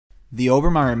The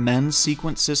Obermeyer Men's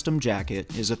Sequence System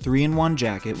Jacket is a 3-in-1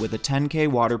 jacket with a 10K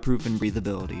waterproof and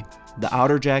breathability. The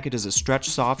outer jacket is a stretch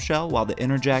soft shell, while the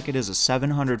inner jacket is a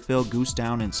 700 fill goose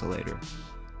down insulator.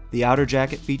 The outer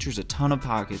jacket features a ton of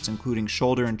pockets, including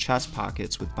shoulder and chest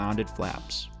pockets with bonded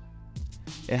flaps.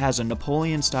 It has a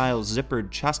Napoleon-style zippered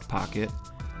chest pocket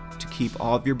to keep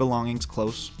all of your belongings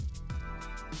close.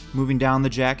 Moving down the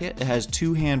jacket, it has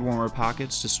 2 hand warmer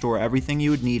pockets to store everything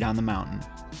you would need on the mountain.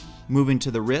 Moving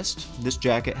to the wrist, this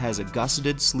jacket has a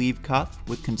gusseted sleeve cuff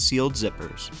with concealed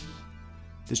zippers.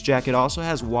 This jacket also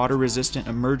has water-resistant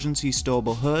emergency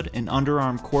stowable hood and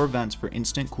underarm core vents for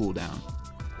instant cool down.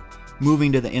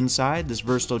 Moving to the inside, this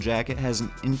versatile jacket has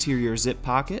an interior zip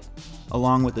pocket,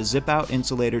 along with a zip-out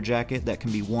insulator jacket that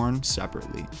can be worn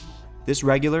separately. This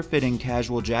regular fitting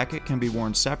casual jacket can be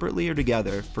worn separately or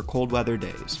together for cold weather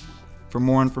days. For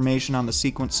more information on the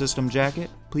Sequence System jacket,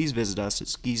 please visit us at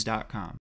SkisDotCom.